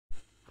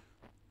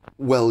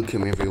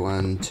Welcome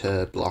everyone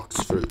to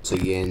Blox Fruits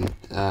again.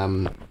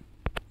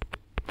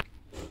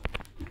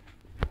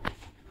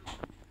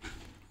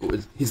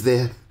 He's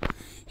there.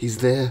 He's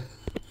there.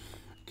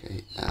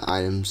 Okay,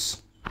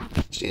 items.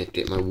 Just need to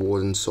get my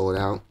warden sword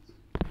out.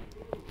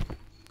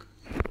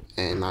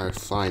 And my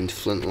refined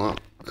flintlock.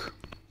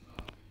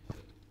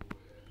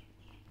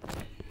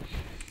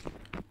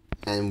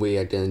 And we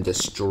are going to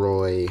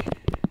destroy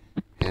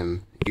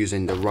him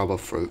using the rubber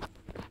fruit.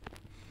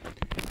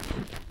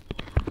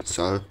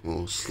 So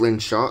we'll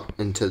slingshot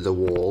into the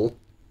wall.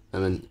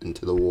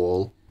 Into the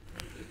wall.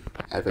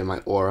 Add in my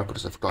aura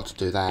because I forgot to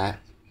do that.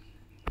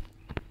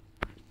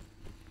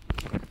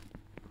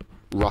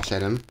 Rush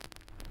at him.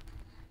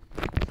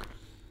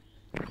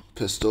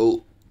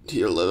 Pistol.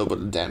 Deal a little bit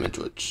of damage,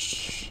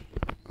 which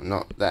I'm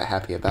not that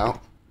happy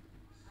about.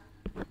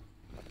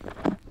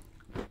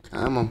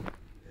 Come on.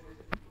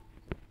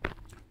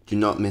 Do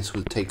not miss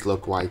with Take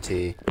Look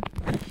YT.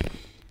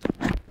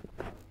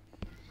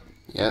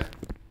 Yep.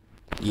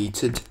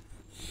 Yeeted.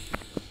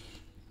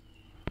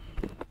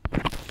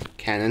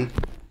 Cannon.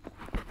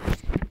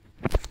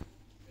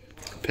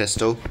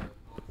 Pistol.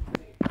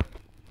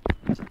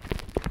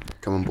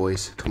 Come on,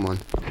 boys. Come on.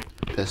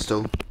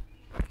 Pistol.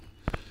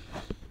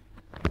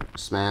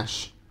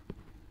 Smash.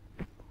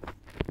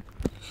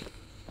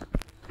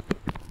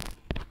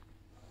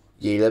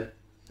 Yeet.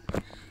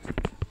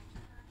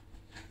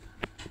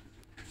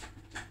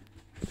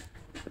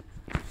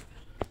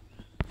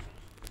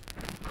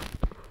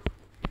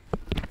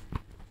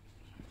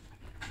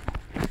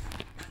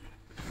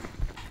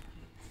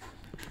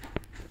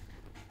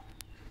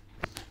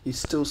 He's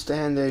still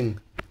standing.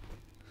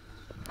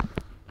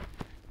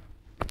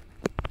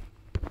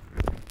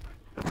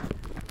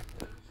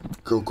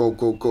 Go, go,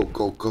 go, go,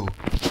 go, go.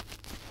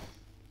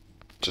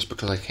 Just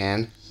because I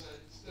can.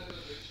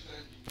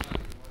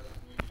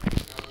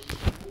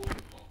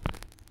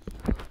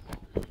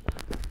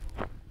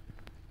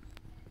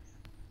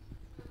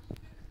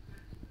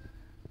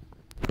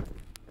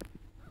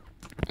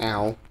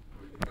 Ow.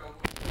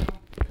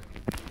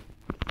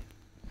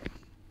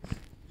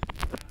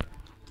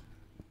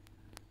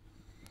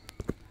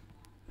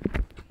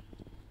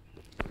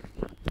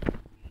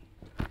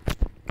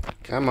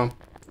 Come on.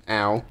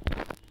 Ow.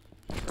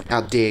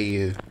 How dare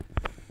you.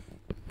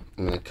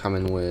 I'm gonna come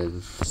in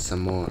with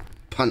some more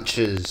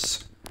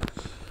punches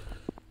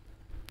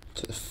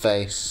to the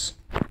face.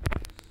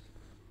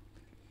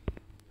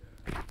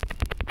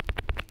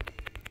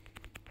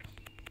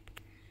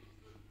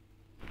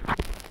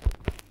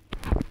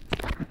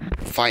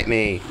 Fight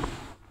me.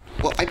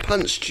 Well, I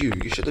punched you.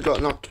 You should have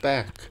got knocked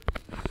back.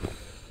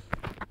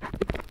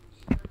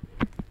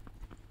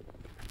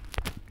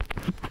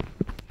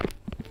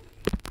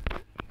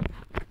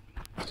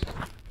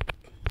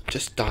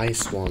 Just die,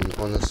 Swan,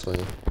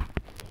 honestly.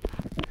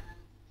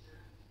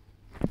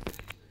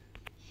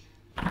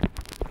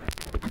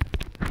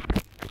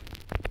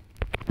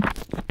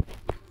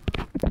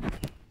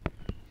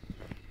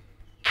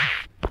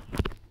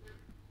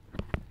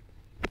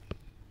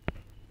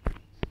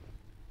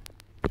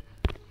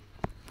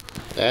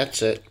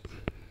 That's it.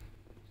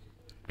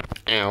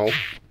 Ow.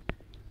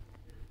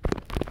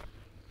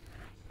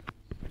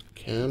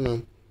 Come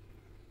on.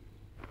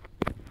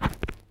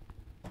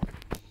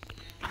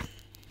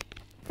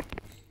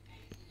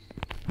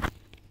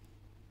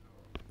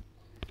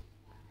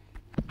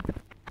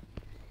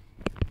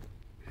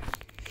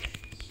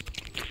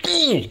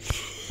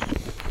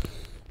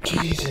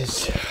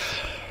 Jesus.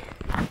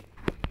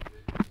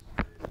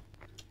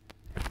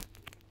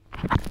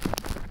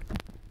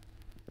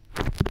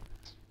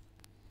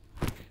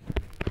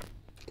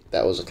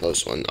 That was a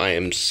close one. I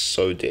am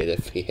so dead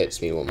if he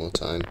hits me one more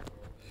time.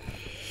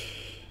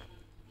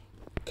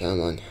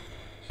 Come on.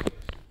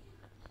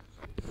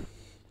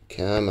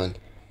 Come on.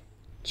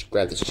 Just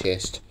grab this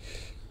chest.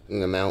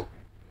 Bring him out.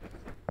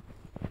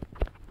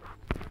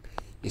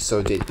 He's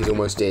so dead. He's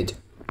almost dead.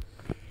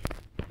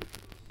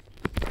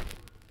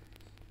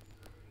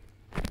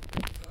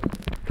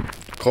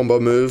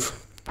 Combo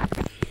move.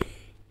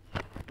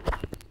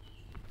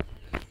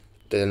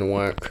 Didn't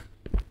work.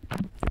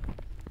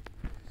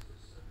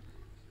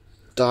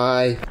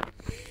 Die.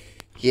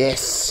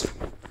 Yes.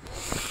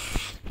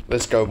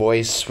 Let's go,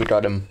 boys. We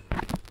got him.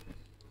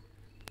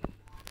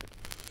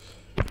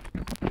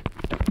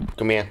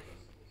 Come here.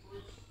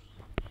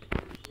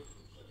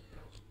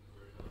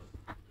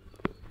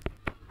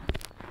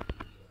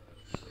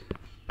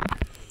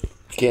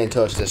 Can't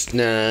touch this.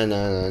 Nah,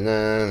 nah, nah,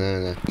 nah, nah,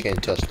 nah.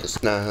 Can't touch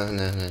this. Nah,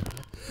 nah, nah.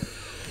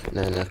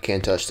 Nah, nah.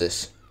 Can't touch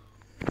this.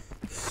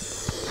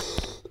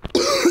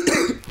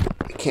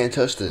 Can't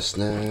touch this.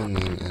 Nah, nah,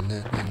 nah,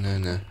 nah, nah,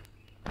 nah.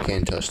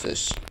 Can't touch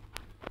this.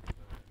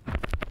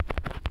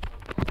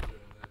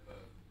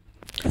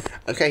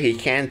 Okay, he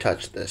can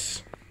touch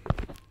this.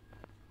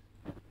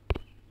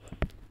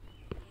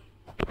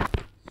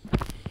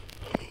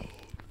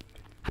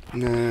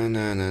 Nah,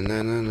 nah, nah,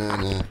 nah, nah, nah,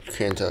 nah.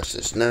 Can't touch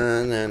this.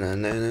 Nah, nah, nah,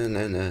 nah, nah,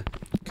 nah, nah.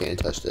 Can't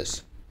touch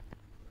this.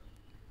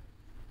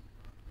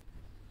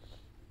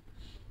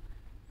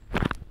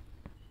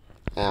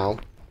 Ow.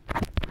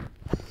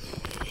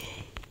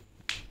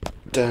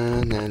 Da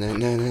na na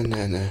na na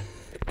na na.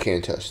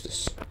 Can't touch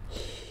this.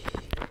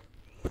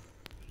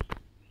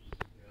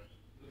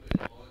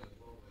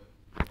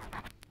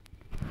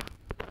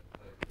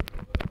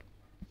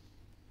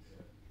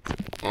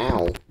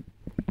 Ow.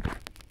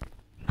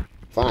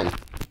 Fine.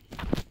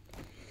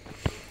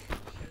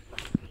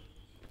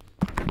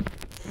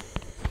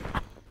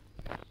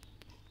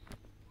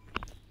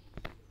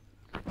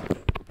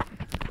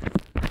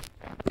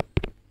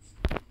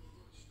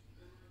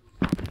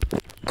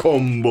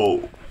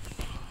 Combo.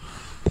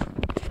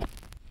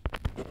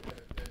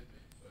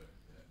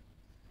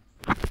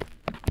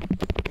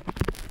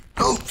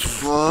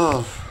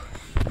 Oh.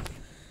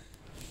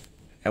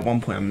 At one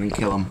point I'm gonna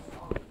kill him.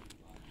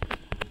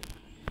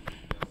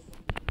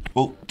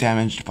 Oh,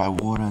 damaged by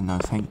water, no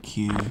thank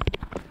you.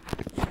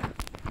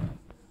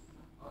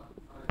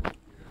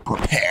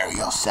 Prepare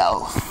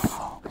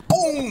yourself.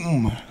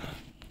 Boom!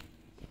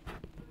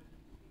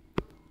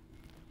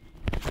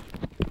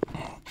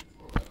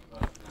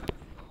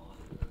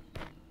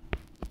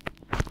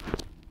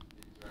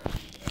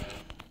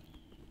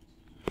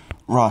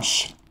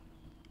 Rush.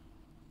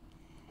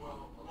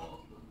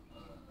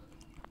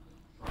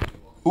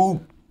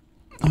 Ooh.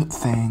 No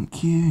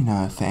thank you,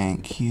 no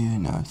thank you,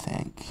 no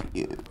thank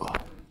you.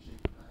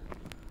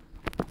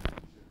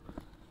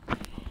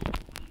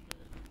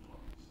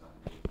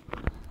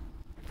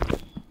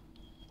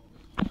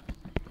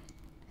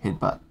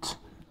 Headbutt.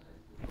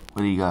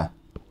 Where do you go?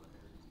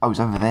 Oh, he's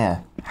over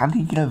there. How did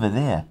he get over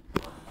there?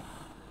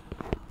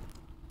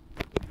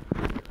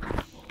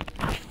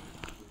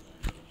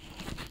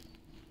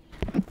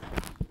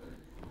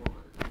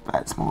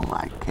 That's more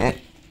like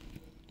it.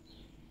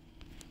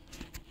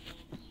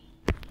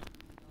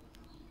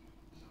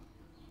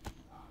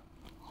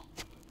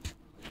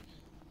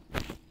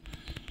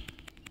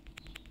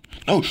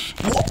 Oh,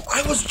 what?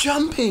 I was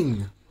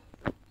jumping!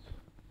 I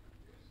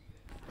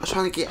was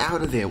trying to get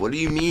out of there. What do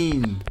you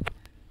mean?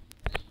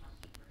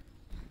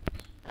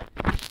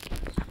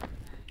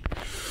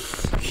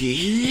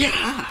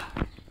 Yeah!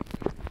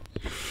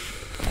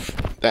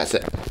 That's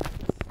it.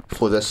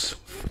 For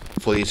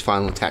these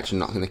final attacks, you're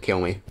not going to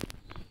kill me.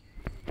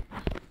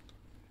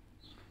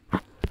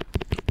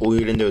 All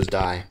you're going to do is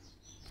die.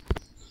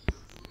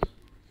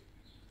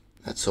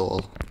 That's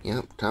all.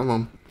 Yep, come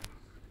on.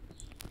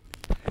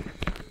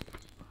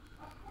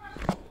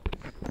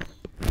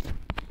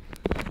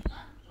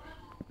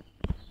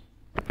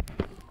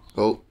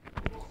 Oh,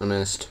 I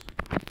missed.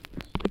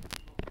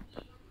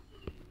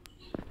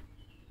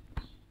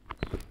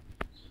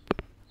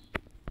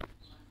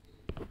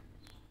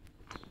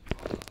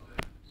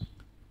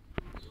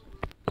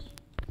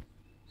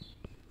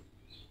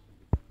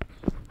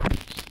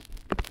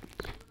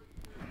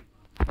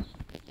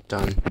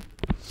 Done.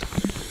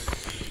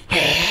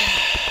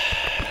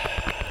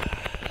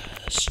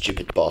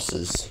 Stupid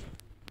bosses.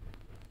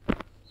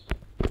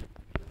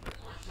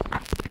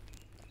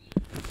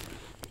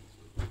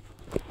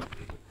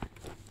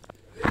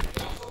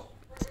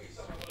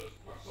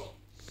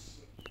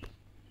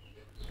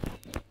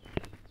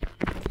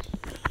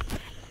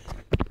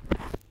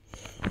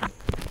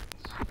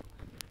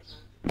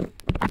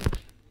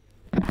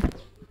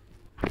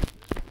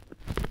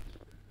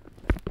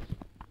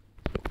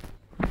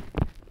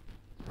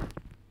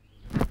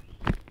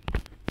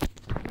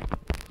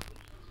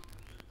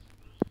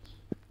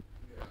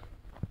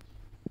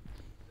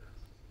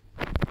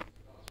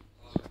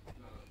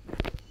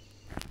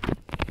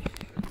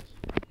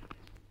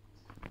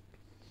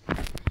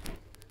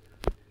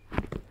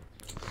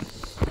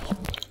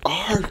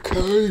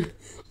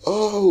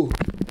 RKO!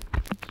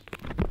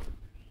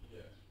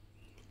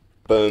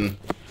 Boom.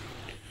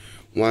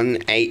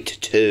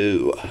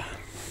 182.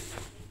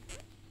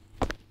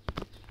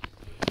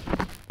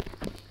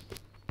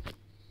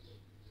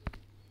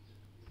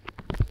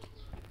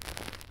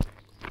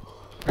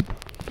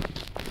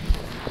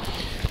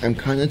 I'm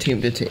kind of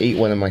tempted to eat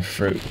one of my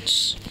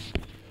fruits.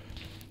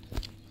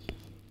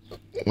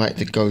 Like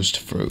the ghost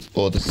fruit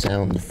or the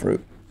sound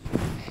fruit.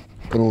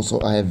 But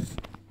also I have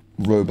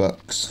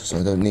Robux, so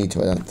I don't need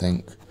to, I don't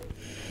think.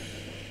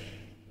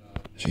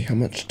 See, how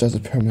much does a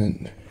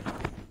permanent...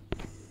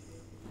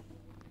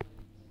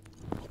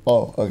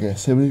 Oh, okay,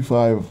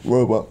 75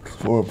 Robux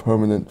for a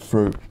permanent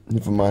fruit.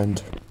 Never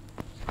mind.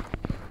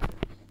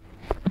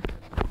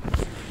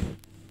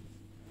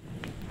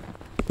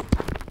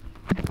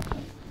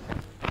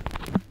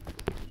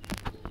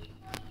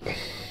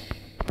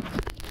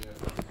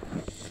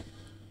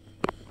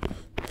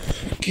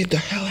 Get the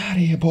hell out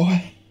of here,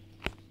 boy.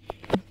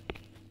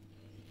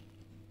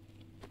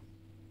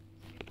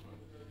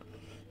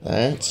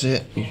 That's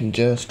it. You can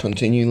just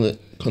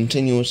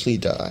continuously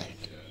die.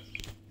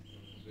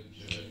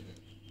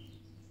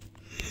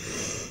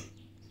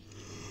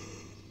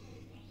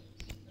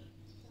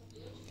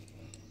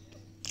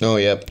 Oh,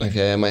 yep.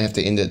 Okay, I might have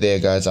to end it there,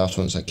 guys,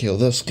 after once I kill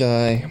this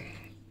guy.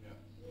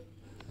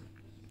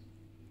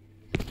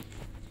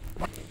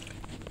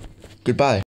 Goodbye.